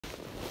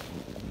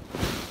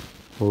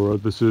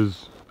Alright, this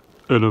is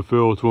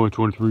NFL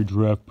 2023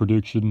 draft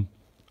prediction,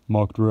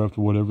 mock draft,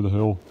 or whatever the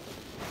hell.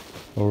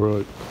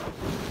 Alright,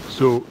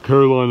 so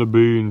Carolina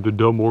being the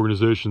dumb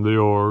organization they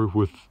are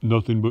with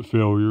nothing but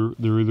failure,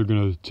 they're either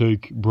going to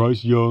take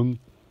Bryce Young,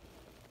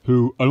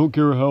 who, I don't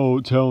care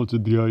how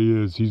talented the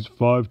guy is, he's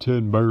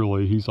 5'10"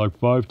 barely, he's like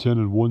 5'10"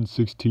 and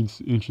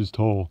 1/16 inches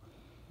tall.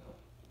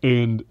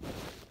 And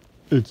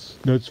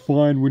that's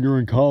fine when you're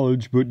in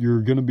college, but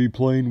you're going to be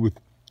playing with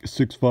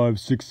 6'5",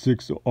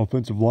 6'6"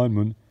 offensive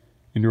linemen,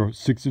 and you're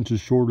 6 inches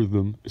short of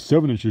them,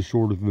 7 inches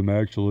short of them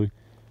actually.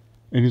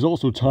 And he's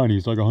also tiny,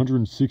 he's like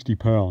 160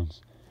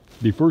 pounds.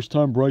 The first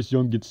time Bryce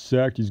Young gets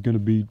sacked, he's going to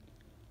be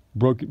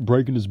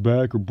breaking his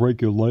back or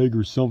break a leg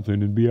or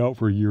something and be out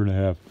for a year and a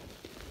half.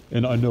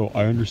 And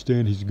I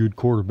understand he's a good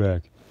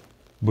quarterback,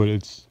 but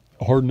it's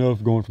hard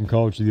enough going from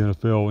college to the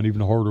NFL, and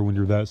even harder when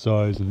you're that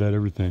size and that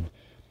everything.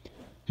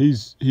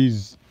 He's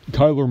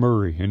Kyler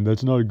Murray, and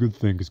that's not a good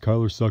thing because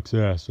Kyler sucks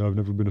ass, so I've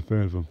never been a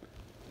fan of him.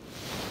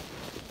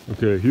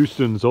 Okay,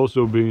 Houston's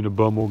also being a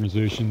bum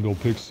organization. They'll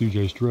pick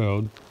C.J.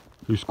 Stroud,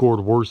 who scored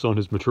worse on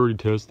his maturity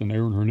test than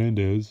Aaron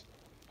Hernandez.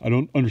 I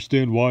don't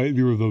understand why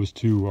either of those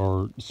two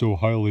are so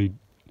highly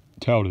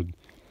touted.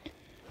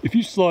 If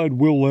you slide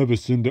Will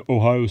Levis into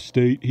Ohio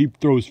State, he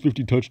throws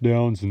 50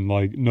 touchdowns and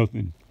like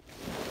nothing.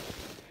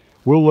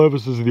 Will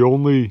Levis is the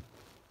only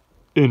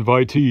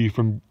invitee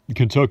from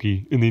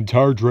Kentucky in the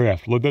entire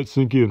draft. Let that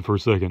sink in for a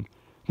second.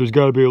 There's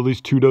got to be at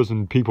least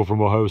 24 people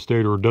from Ohio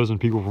State, or a dozen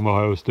people from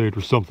Ohio State,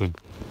 or something.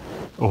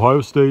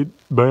 Ohio State,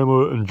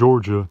 Bama, and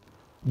Georgia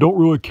don't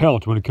really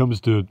count when it comes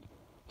to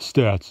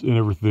stats and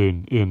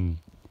everything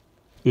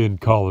in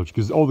college,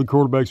 because all the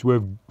quarterbacks who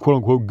have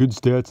quote-unquote good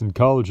stats in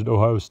college at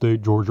Ohio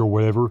State, Georgia, or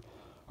whatever,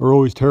 are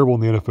always terrible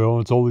in the NFL,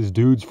 and it's all these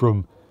dudes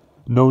from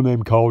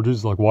no-name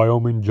colleges like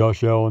Wyoming,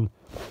 Josh Allen.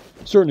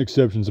 Certain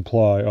exceptions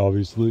apply,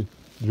 obviously,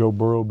 Joe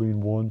Burrow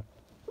being one.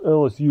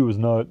 LSU is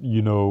not,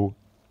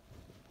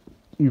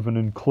 even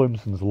in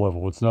Clemson's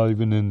level. It's not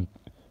in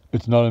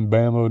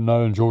Bama,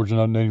 not in Georgia,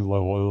 not in any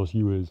level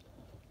LSU is.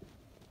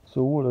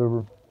 So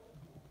whatever.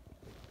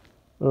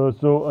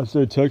 So I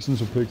say Texans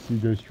will pick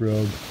C.J.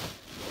 Stroud.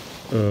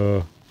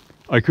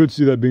 I could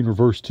see that being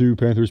reversed too.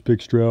 Panthers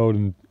pick Stroud,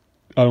 and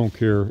I don't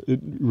care. It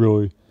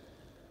really.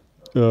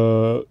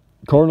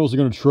 Cardinals are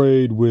going to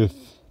trade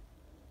with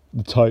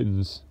the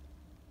Titans,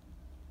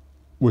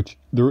 which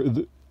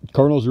the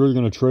Cardinals are either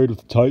going to trade with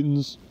the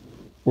Titans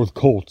or the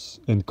Colts,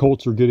 and the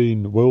Colts are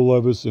getting Will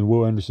Levis and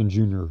Will Anderson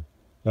Jr.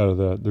 out of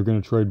that. They're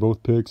going to trade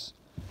both picks,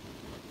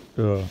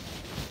 or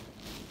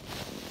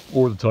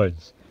the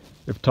Titans.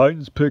 If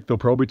Titans pick, they'll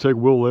probably take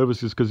Will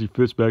Levis just because he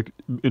fits back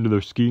into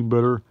their scheme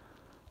better.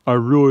 I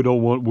really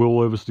don't want Will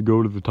Levis to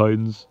go to the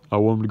Titans. I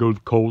want him to go to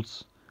the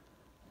Colts,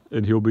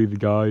 and he'll be the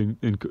guy.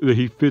 And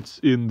he fits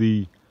in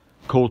the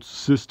Colts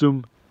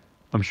system.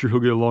 I'm sure he'll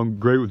get along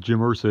great with Jim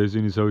Irsay,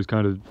 seeing as how he's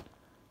kind of,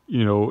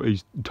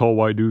 he's a tall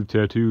white dude with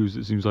tattoos.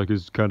 It seems like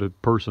his kind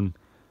of person.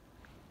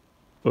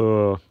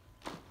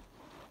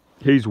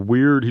 He's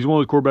weird. He's one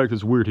of the quarterbacks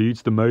that's weird. He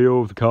eats the mayo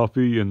of the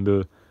coffee and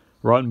the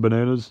rotten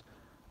bananas.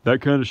 That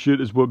kind of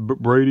shit is what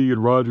Brady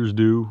and Rodgers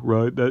do,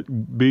 right?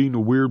 That being a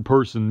weird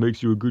person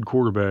makes you a good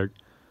quarterback.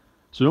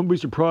 So don't be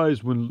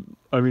surprised when,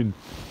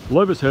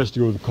 Levis has to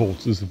go to the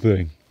Colts is the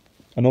thing.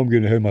 I know I'm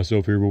getting ahead of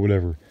myself here, but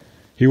whatever.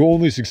 He will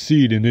only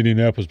succeed in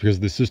Indianapolis because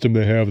of the system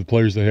they have, the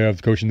players they have,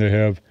 the coaching they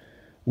have,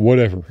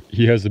 whatever.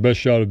 He has the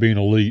best shot of being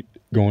elite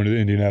going to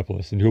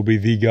Indianapolis, and he'll be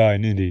the guy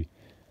in Indy.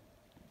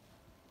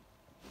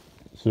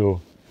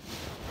 So,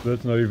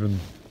 that's not even...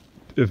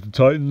 If the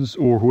Titans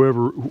or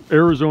whoever...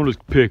 Arizona's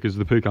pick is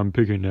the pick I'm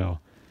picking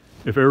now.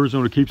 If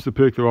Arizona keeps the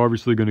pick, they're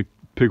obviously going to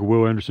pick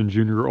Will Anderson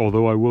Jr.,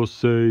 although I will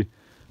say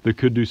they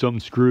could do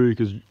something screwy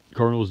because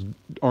Cardinals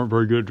aren't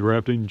very good at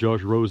drafting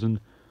Josh Rosen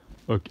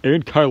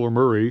and Kyler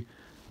Murray,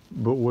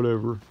 but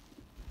whatever.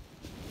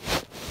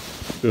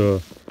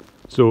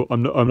 So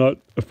I'm not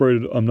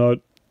afraid... I'm not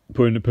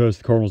putting it past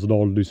the Cardinals at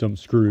all to do something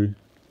screwy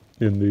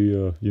in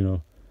the,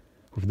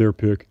 with their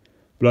pick.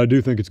 But I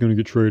do think it's going to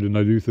get traded, and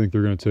I do think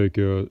they're going to take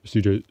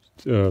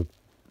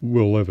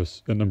Will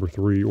Levis at number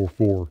 3 or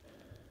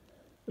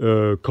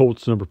 4.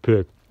 Colts number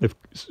pick.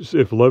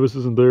 If Levis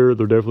isn't there,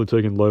 they're definitely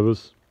taking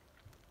Levis.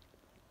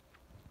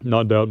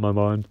 Not doubt in my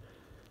mind.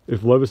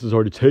 If Levis is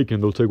already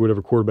taken, they'll take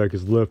whatever quarterback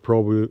is left,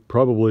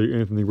 probably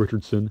Anthony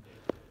Richardson,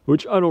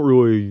 which I don't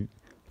really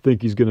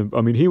think he's going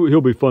to...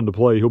 he'll be fun to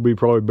play. He'll be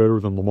probably better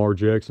than Lamar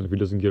Jackson if he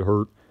doesn't get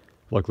hurt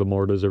like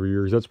Lamar does every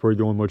year. That's probably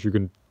the only much you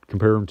can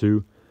compare him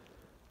to.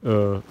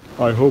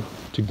 I hope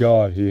to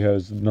God he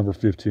has number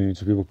 15,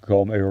 so people can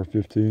call him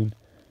AR-15.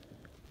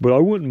 But I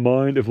wouldn't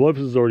mind, if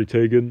Levis is already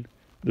taken,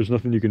 there's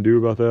nothing you can do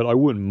about that. I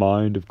wouldn't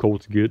mind if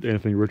Colts get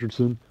Anthony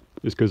Richardson,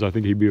 just because I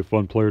think he'd be a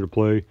fun player to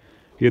play.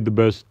 He had the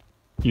best,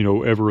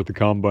 ever at the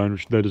Combine,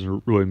 which that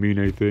doesn't really mean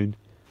anything.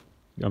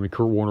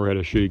 Kurt Warner had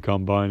a shitty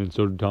Combine, and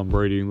so did Tom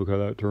Brady, and look how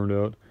that turned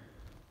out.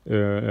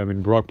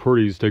 Brock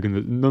Purdy's taking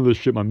none of this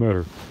shit might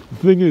matter. The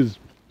thing is,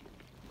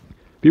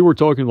 people are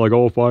talking like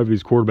all 5 of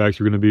these quarterbacks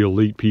are going to be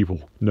elite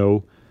people.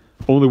 No.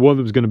 only one of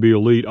them is going to be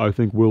elite. I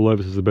think Will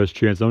Levis is the best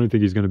chance. I don't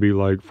think he's going to be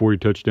like 40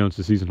 touchdowns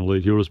this season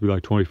elite. He'll just be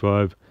like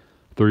 25,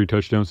 30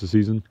 touchdowns this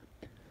season.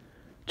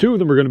 Two of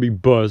them are going to be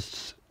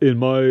busts.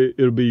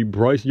 It'll be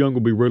Bryce Young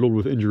will be riddled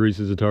with injuries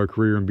his entire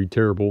career and be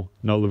terrible,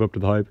 not live up to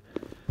the hype.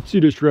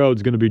 C.J.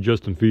 Stroud's going to be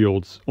Justin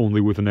Fields,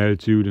 only with an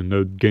attitude and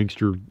a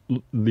gangster,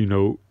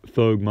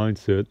 thug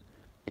mindset.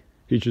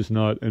 He's just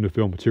not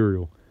NFL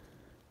material.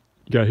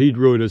 God, he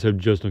really does have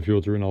Justin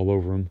Fields written all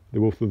over him. They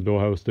both live at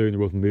Ohio State and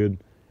they're both mid.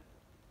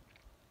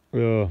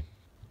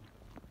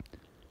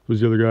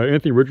 Who's the other guy?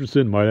 Anthony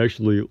Richardson might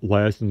actually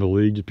last in the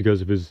league just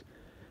because of his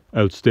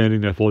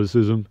outstanding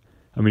athleticism.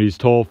 I mean, he's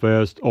tall,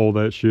 fast, all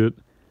that shit.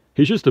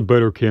 He's just a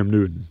better Cam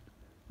Newton,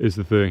 is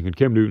the thing. And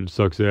Cam Newton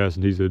sucks ass,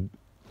 and he's a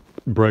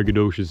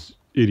braggadocious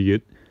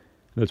idiot.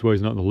 That's why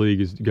he's not in the league.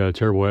 He's got a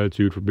terrible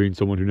attitude for being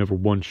someone who never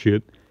won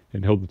shit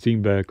and held the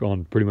team back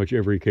on pretty much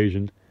every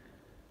occasion.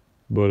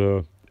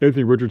 But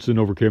Anthony Richardson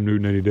over Cam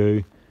Newton any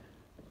day.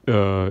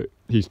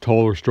 He's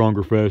taller,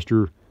 stronger,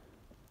 faster.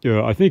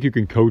 I think you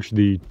can coach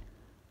the...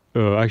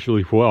 I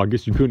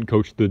guess you couldn't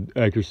coach the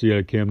accuracy out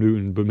of Cam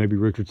Newton, but maybe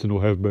Richardson will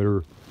have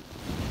better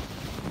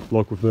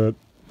luck with that.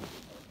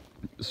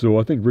 So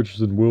I think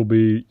Richardson will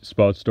be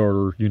spot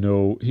starter.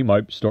 He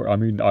might start. I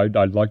mean,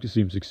 I'd like to see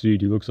him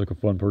succeed. He looks like a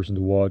fun person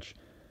to watch.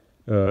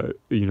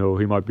 He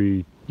might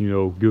be,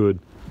 good.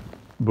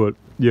 But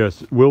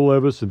yes, Will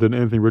Levis and then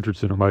Anthony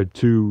Richardson are my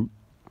two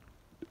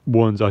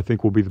ones I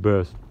think will be the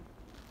best.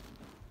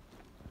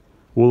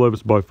 Will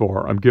Levis by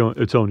far. I'm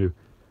telling you,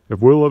 if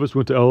Will Levis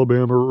went to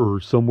Alabama or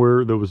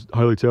somewhere that was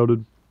highly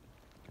touted,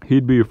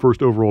 he'd be a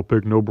first overall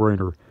pick, no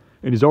brainer.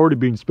 And he's already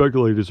being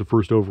speculated as a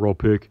first overall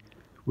pick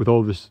with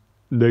all this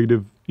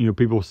negative,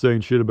 people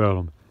saying shit about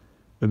him.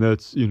 And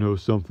that's,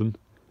 something.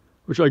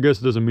 Which I guess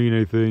doesn't mean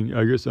anything.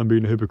 I guess I'm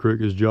being a hypocrite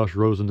because Josh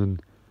Rosen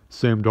and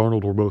Sam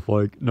Darnold were both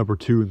like number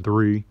 2 and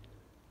 3.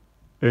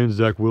 And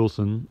Zach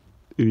Wilson.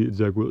 Idiot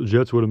Zach Wilson.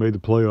 Jets would have made the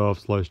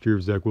playoffs last year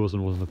if Zach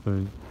Wilson wasn't a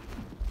thing.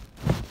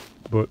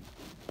 But,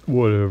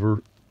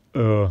 whatever.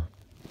 Who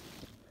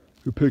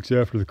picks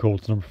after the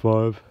Colts? Number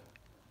 5?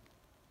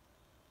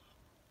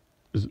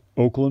 Is it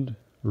Oakland?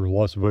 Or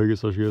Las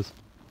Vegas, I guess.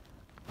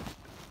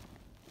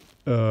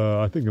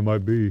 I think it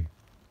might be.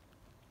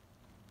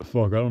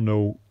 Fuck, I don't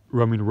know.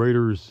 I mean,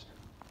 Raiders.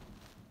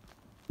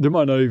 There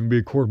might not even be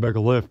a quarterback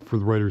left for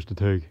the Raiders to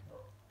take.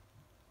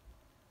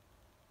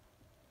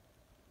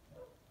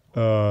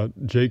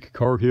 Jake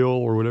Cargill,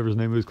 or whatever his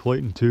name is,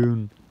 Clayton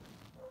Tune.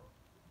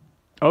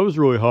 I was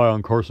really high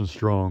on Carson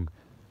Strong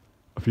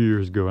a few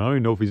years ago. I don't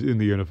even know if he's in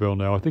the NFL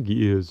now. I think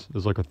he is,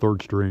 as like a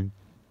third string.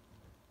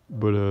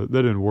 But that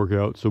didn't work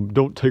out. So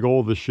don't take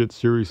all this shit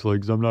seriously,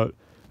 because I'm not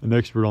an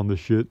expert on this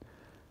shit.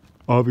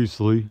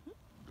 Obviously,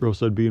 or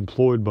else I'd be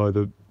employed by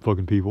the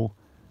fucking people.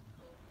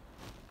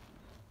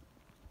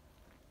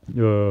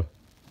 What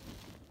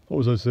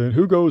was I saying?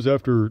 Who goes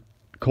after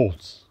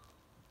Colts?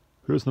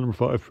 Who's the number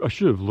 5? I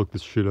should have looked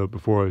this shit up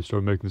before I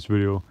started making this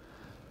video.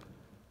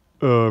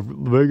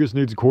 Vegas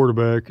needs a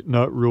quarterback.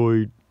 Not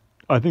really.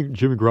 I think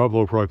Jimmy Garoppolo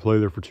will probably play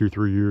there for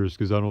 2-3 years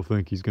because I don't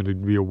think he's going to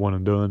be a one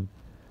and done.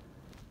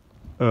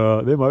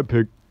 They might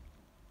pick,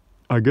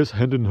 I guess,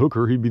 Hendon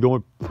Hooker. He'd be the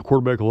only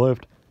quarterback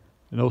left.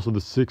 And also the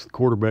 6th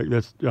quarterback.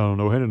 I don't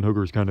know. Hendon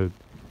Hooker's kind of,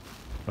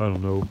 I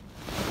don't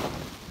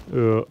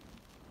know.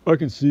 I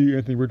can see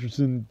Anthony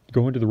Richardson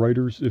going to the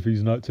Raiders if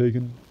he's not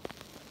taken.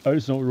 I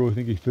just don't really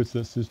think he fits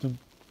that system.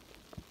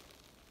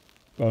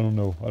 I don't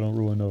know. I don't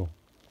really know.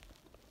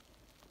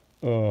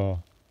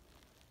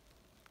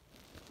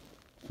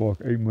 Fuck,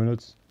 8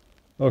 minutes.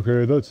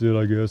 Okay, that's it,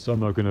 I guess.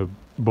 I'm not gonna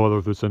bother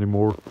with this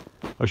anymore.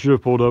 I should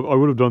have pulled up. I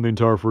would have done the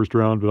entire first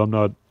round, but I'm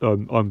not.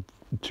 I'm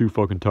too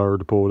fucking tired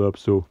to pull it up.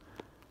 So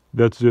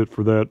that's it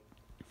for that.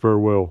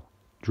 Farewell.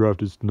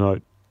 Draft is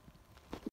tonight.